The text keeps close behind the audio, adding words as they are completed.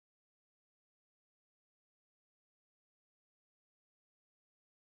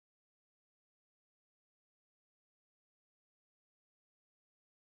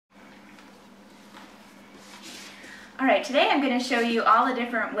Alright, today I'm going to show you all the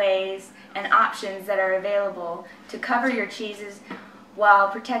different ways and options that are available to cover your cheeses while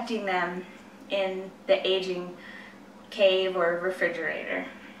protecting them in the aging cave or refrigerator.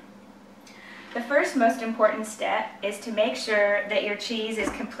 The first most important step is to make sure that your cheese is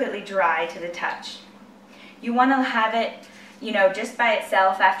completely dry to the touch. You want to have it, just by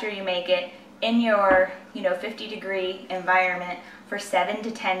itself after you make it in your, 50-degree environment for 7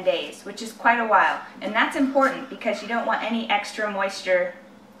 to 10 days, which is quite a while. And that's important because you don't want any extra moisture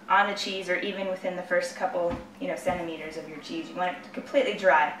on the cheese or even within the first couple, centimeters of your cheese. You want it completely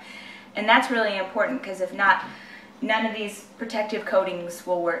dry. And that's really important because if not, none of these protective coatings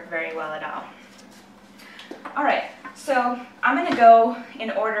will work very well at all. Alright, so I'm going to go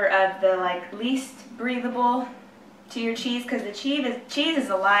in order of the least breathable to your cheese because the cheese is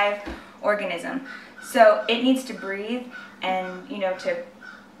a live organism. So it needs to breathe and to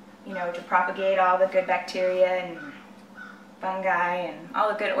propagate all the good bacteria and fungi and all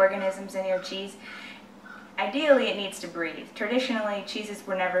the good organisms in your cheese. Ideally it needs to breathe. Traditionally cheeses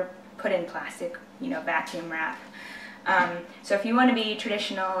were never put in plastic, vacuum wrap. So if you want to be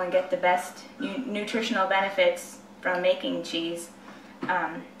traditional and get the best nutritional benefits from making cheese,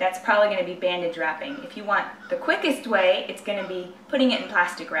 that's probably going to be bandage wrapping. If you want the quickest way, it's going to be putting it in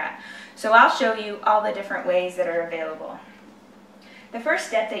plastic wrap. So I'll show you all the different ways that are available. The first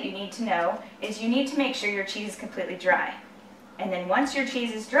step that you need to know is you need to make sure your cheese is completely dry. And then once your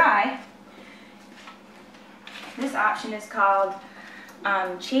cheese is dry, this option is called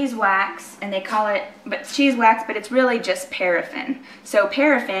cheese wax, and they call it cheese wax, but it's really just paraffin. So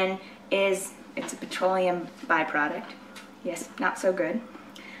paraffin it's a petroleum byproduct. Yes, not so good.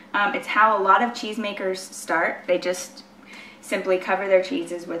 It's how a lot of cheesemakers start. They just simply cover their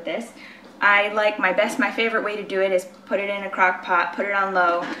cheeses with this. My favorite way to do it is put it in a crock pot, put it on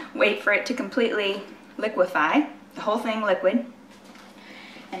low, wait for it to completely liquefy, the whole thing liquid,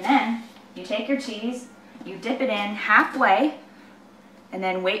 and then you take your cheese, you dip it in halfway, and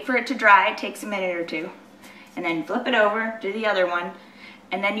then wait for it to dry. It takes a minute or two, and then flip it over, do the other one,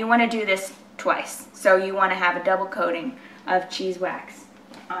 and then you want to do this twice. So you want to have a double coating of cheese wax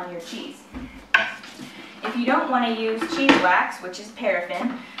on your cheese. If you don't want to use cheese wax, which is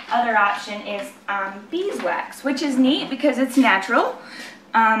paraffin, other option is beeswax, which is neat because it's natural.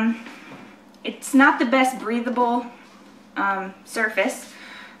 It's not the best breathable surface,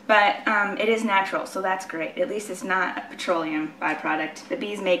 but it is natural, so that's great. At least it's not a petroleum byproduct. The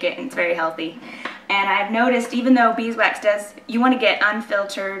bees make it and it's very healthy. And I've noticed even though beeswax you want to get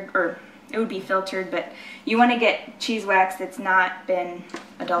unfiltered, or it would be filtered, but you want to get cheese wax that's not been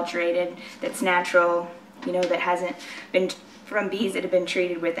adulterated, that's natural, that hasn't been from bees that have been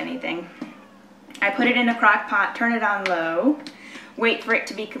treated with anything. I put it in a crock pot, turn it on low, wait for it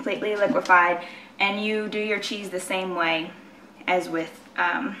to be completely liquefied, and you do your cheese the same way as with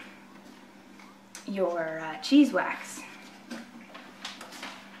your cheese wax.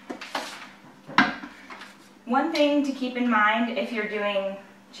 One thing to keep in mind if you're doing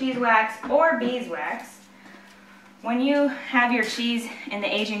cheese wax or beeswax, when you have your cheese in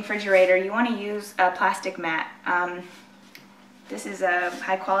the aging refrigerator, you want to use a plastic mat. This is a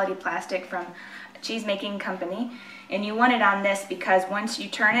high quality plastic from a cheesemaking company, and you want it on this because once you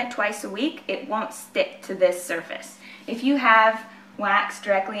turn it twice a week, it won't stick to this surface. If you have wax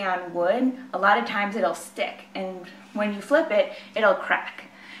directly on wood, a lot of times it'll stick, and when you flip it, it'll crack.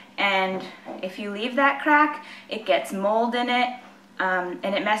 And if you leave that crack, it gets mold in it, and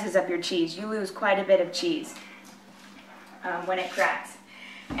it messes up your cheese. You lose quite a bit of cheese when it cracks.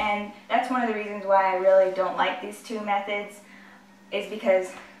 And that's one of the reasons why I really don't like these two methods, is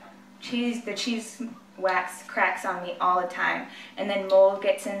because the cheese wax cracks on me all the time, and then mold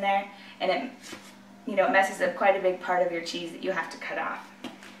gets in there, and it messes up quite a big part of your cheese that you have to cut off.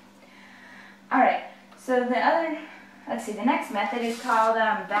 Alright, so the next method is called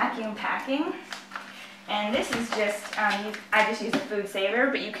vacuum packing. And this is just, I just use a food saver,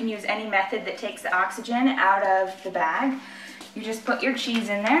 but you can use any method that takes the oxygen out of the bag. You just put your cheese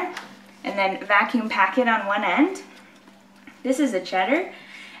in there and then vacuum pack it on one end. This is a cheddar,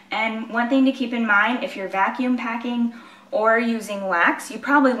 and one thing to keep in mind, if you're vacuum packing or using wax, you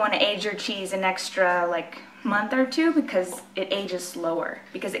probably want to age your cheese an extra month or two because it ages slower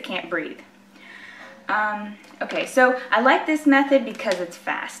because it can't breathe. Okay, so I like this method because it's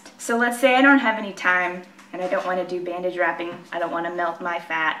fast. So let's say I don't have any time and I don't want to do bandage wrapping. I don't want to melt my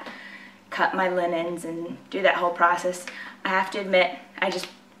fat, cut my linens, and do that whole process. I have to admit, I just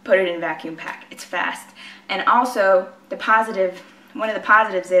put it in vacuum pack. It's fast. And also, one of the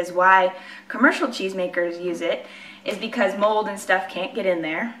positives is why commercial cheesemakers use it is because mold and stuff can't get in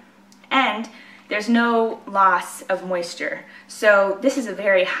there. And there's no loss of moisture. So this is a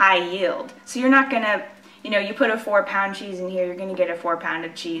very high yield. So you're not going to, you put a 4-pound cheese in here, you're going to get a 4 pound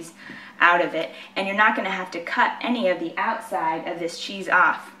of cheese out of it. And you're not going to have to cut any of the outside of this cheese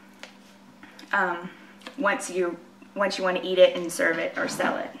off once you want to eat it and serve it or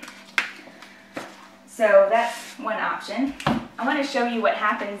sell it. So that's one option. I want to show you what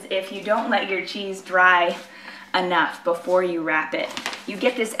happens if you don't let your cheese dry enough before you wrap it. You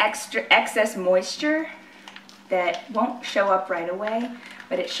get this excess moisture that won't show up right away,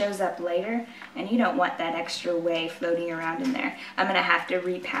 but it shows up later, and you don't want that extra whey floating around in there. I'm going to have to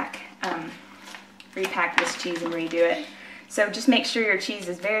repack this cheese and redo it. So just make sure your cheese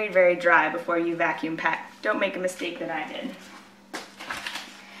is very, very dry before you vacuum pack. Don't make a mistake that I did.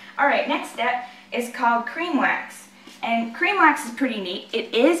 Alright, next step is called cream wax. And cream wax is pretty neat.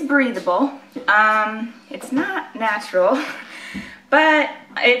 It is breathable. It's not natural, but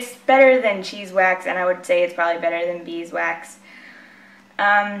it's better than cheese wax, and I would say it's probably better than beeswax.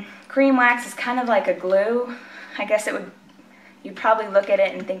 Cream wax is kind of like a glue. I guess you'd probably look at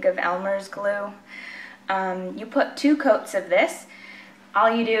it and think of Elmer's glue. You put 2 coats of this. All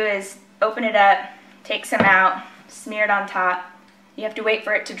you do is open it up, take some out, smear it on top. You have to wait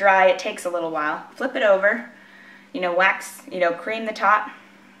for it to dry. It takes a little while. Flip it over, wax, cream the top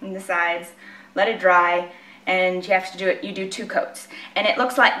and the sides, let it dry, and you have to do it. You do 2 coats. And it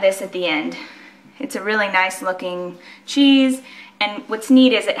looks like this at the end. It's a really nice looking cheese, and what's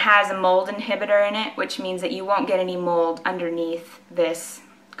neat is it has a mold inhibitor in it, which means that you won't get any mold underneath this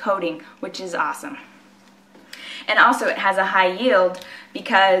coating, which is awesome. And also it has a high yield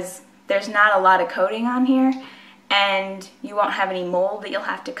because there's not a lot of coating on here, and you won't have any mold that you'll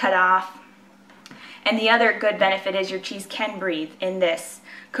have to cut off. And the other good benefit is your cheese can breathe in this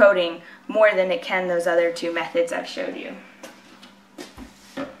coating more than it can those other 2 methods I've showed you.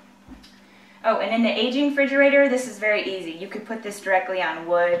 Oh, and in the aging refrigerator, this is very easy. You could put this directly on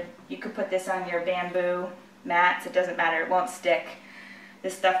wood. You could put this on your bamboo mats. It doesn't matter. It won't stick.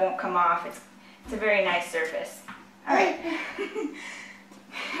 This stuff won't come off. It's a very nice surface. All right.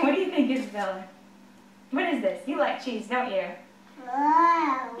 What do you think, Isabella? What is this? You like cheese, don't you?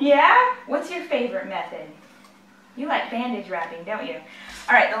 Wow. Yeah? What's your favorite method? You like bandage wrapping, don't you?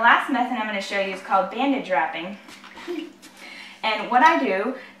 All right, the last method I'm going to show you is called bandage wrapping. And what I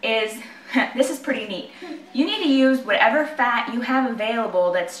do is, this is pretty neat. You need to use whatever fat you have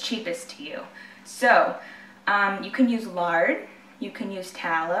available that's cheapest to you. So, you can use lard, you can use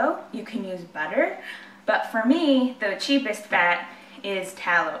tallow, you can use butter, but for me, the cheapest fat is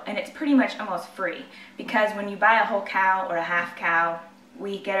tallow, and it's pretty much almost free, because when you buy a whole cow or a half cow,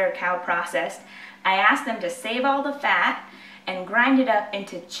 we get our cow processed. I ask them to save all the fat and grind it up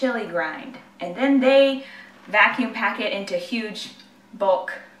into chili grind, and then they vacuum pack it into huge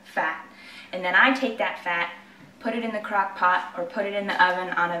bulk fat. And then I take that fat, put it in the crock pot or put it in the oven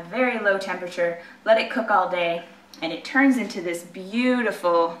on a very low temperature, let it cook all day, and it turns into this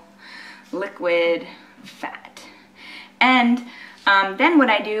beautiful liquid fat. And then what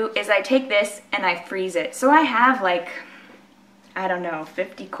I do is I take this and I freeze it. So I have like, I don't know,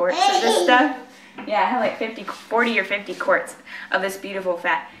 50 quarts of this stuff. Yeah, I have like 40 or 50 quarts of this beautiful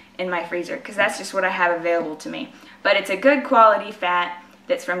fat in my freezer, because that's just what I have available to me. But it's a good quality fat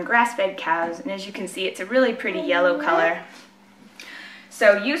that's from grass-fed cows, and as you can see, it's a really pretty yellow color.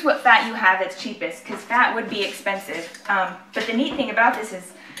 So use what fat you have that's cheapest, because fat would be expensive. But the neat thing about this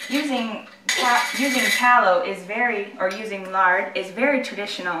is using tallow is using lard is very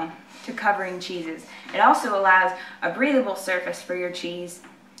traditional to covering cheeses. It also allows a breathable surface for your cheese.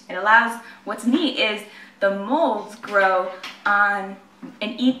 It allows, what's neat is the molds grow on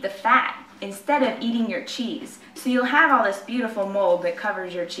and eat the fat instead of eating your cheese. So you'll have all this beautiful mold that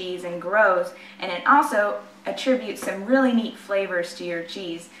covers your cheese and grows, and it also attributes some really neat flavors to your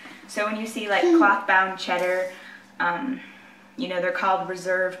cheese. So when you see like clothbound cheddar, they're called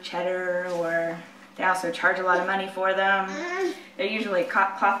reserve cheddar, or they also charge a lot of money for them. They're usually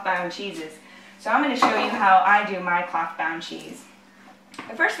clothbound cheeses. So I'm going to show you how I do my clothbound cheese.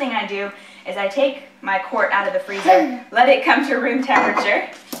 The first thing I do is I take my quart out of the freezer, let it come to room temperature,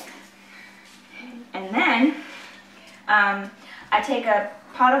 and then I take a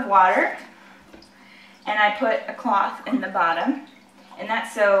pot of water and I put a cloth in the bottom, and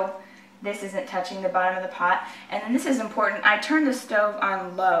that's so this isn't touching the bottom of the pot. And then this is important, I turn the stove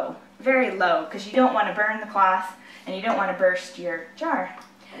on low, very low, because you don't want to burn the cloth and you don't want to burst your jar.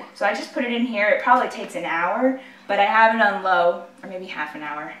 So I just put it in here. It probably takes an hour, but I have it on low, or maybe half an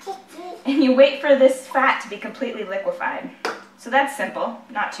hour. And you wait for this fat to be completely liquefied. So that's simple,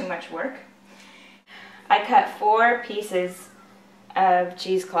 not too much work. I cut 4 pieces of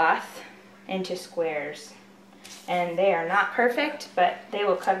cheesecloth, into squares. And they are not perfect, but they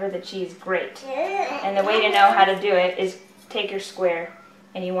will cover the cheese great. And the way to know how to do it is take your square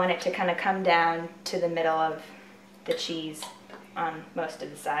and you want it to kind of come down to the middle of the cheese on most of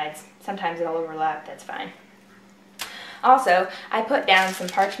the sides. Sometimes it'll overlap, that's fine. Also, I put down some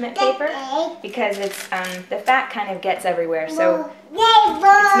parchment paper because it's the fat kind of gets everywhere, so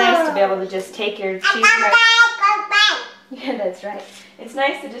it's nice to be able to just take your cheese. Yeah, that's right. It's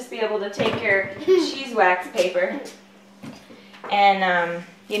nice to just be able to take your cheesemax paper and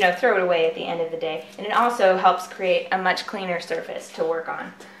you know, throw it away at the end of the day. And it also helps create a much cleaner surface to work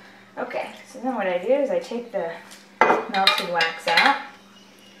on. Okay, so then what I do is I take the melted wax out.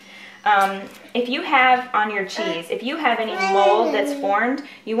 If you have on your cheese, if you have any mold that's formed,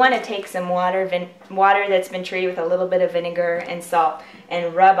 you want to take some water that's been treated with a little bit of vinegar and salt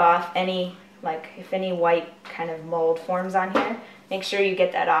and rub off any, like if any white kind of mold forms on here, make sure you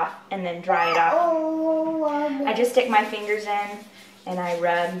get that off and then dry it off. I just stick my fingers in and I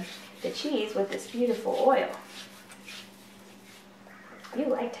rub the cheese with this beautiful oil. You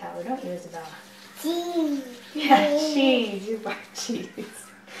like tallow, don't you, Isabella? Cheese. Yeah, cheese. You like cheese.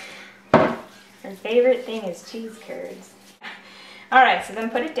 Her favorite thing is cheese curds. Alright, so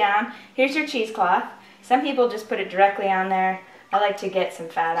then put it down. Here's your cheesecloth. Some people just put it directly on there. I like to get some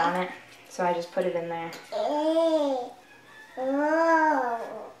fat on it, so I just put it in there.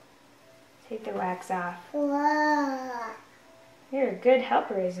 Take the wax off. You're a good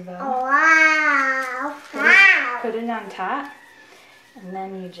helper, Isabella. Put it on top, and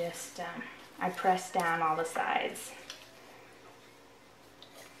then you just, I press down all the sides.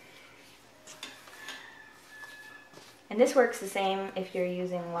 And this works the same if you're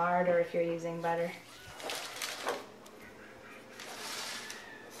using lard or if you're using butter.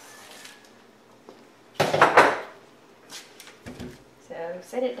 So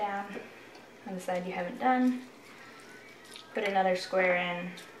set it down on the side you haven't done. Put another square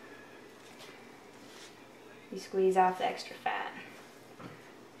in. You squeeze off the extra fat.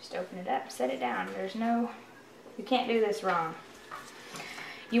 Just open it up, set it down. You can't do this wrong.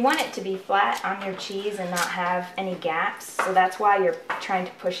 You want it to be flat on your cheese and not have any gaps, so that's why you're trying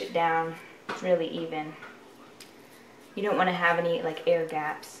to push it down really even. You don't want to have any like air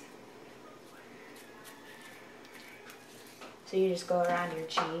gaps. So you just go around your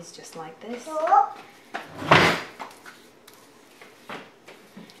cheese just like this.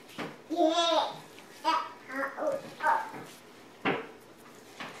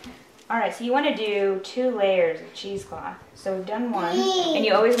 Alright, so you want to do 2 layers of cheesecloth. So we've done one, and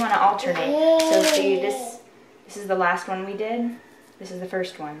you always want to alternate. So see, this is the last one we did. This is the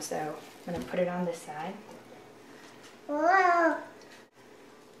first one, so I'm going to put it on this side.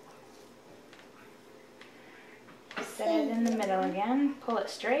 Set it in the middle again, pull it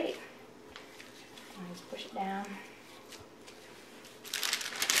straight, and just push it down.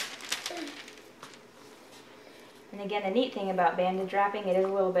 And again, the neat thing about bandage wrapping, it is a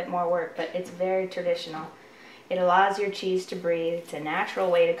little bit more work, but it's very traditional. It allows your cheese to breathe. It's a natural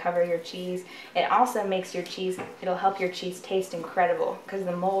way to cover your cheese. It also makes your cheese, it'll help your cheese taste incredible because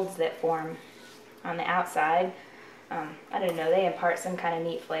the molds that form on the outside, I don't know, they impart some kind of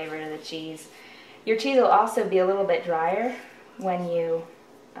neat flavor to the cheese. Your cheese will also be a little bit drier when you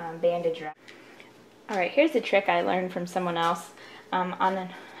bandage wrap. Alright, here's a trick I learned from someone else on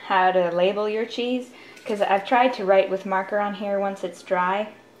how to label your cheese. Because I've tried to write with marker on here once it's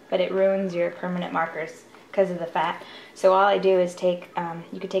dry, but it ruins your permanent markers because of the fat. So all I do is take,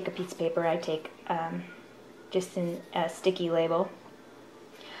 you could take a piece of paper, I take just a sticky label,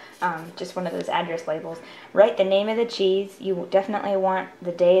 just one of those address labels. Write the name of the cheese. You definitely want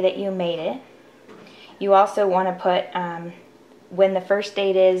the day that you made it. You also want to put when the first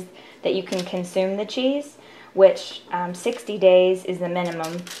date is that you can consume the cheese, which 60 days is the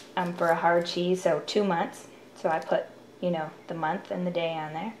minimum for a hard cheese, so 2 months. So I put, you know, the month and the day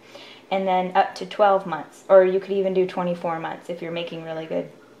on there. And then up to 12 months, or you could even do 24 months if you're making really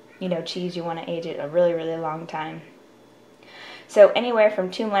good, you know, cheese. You want to age it a really, really long time. So anywhere from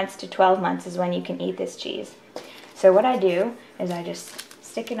 2 months to 12 months is when you can eat this cheese. So what I do is I just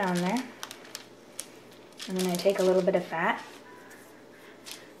stick it on there, and then I take a little bit of fat,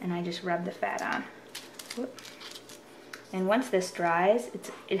 and I just rub the fat on. Whoop. And once this dries,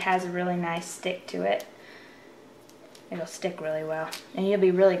 it has a really nice stick to it. It'll stick really well, and you'll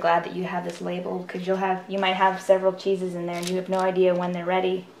be really glad that you have this labeled because you might have several cheeses in there and you have no idea when they're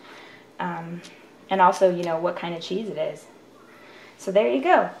ready, and also you know what kind of cheese it is. So there you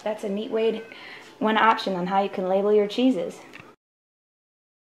go. That's a neat way one option on how you can label your cheeses.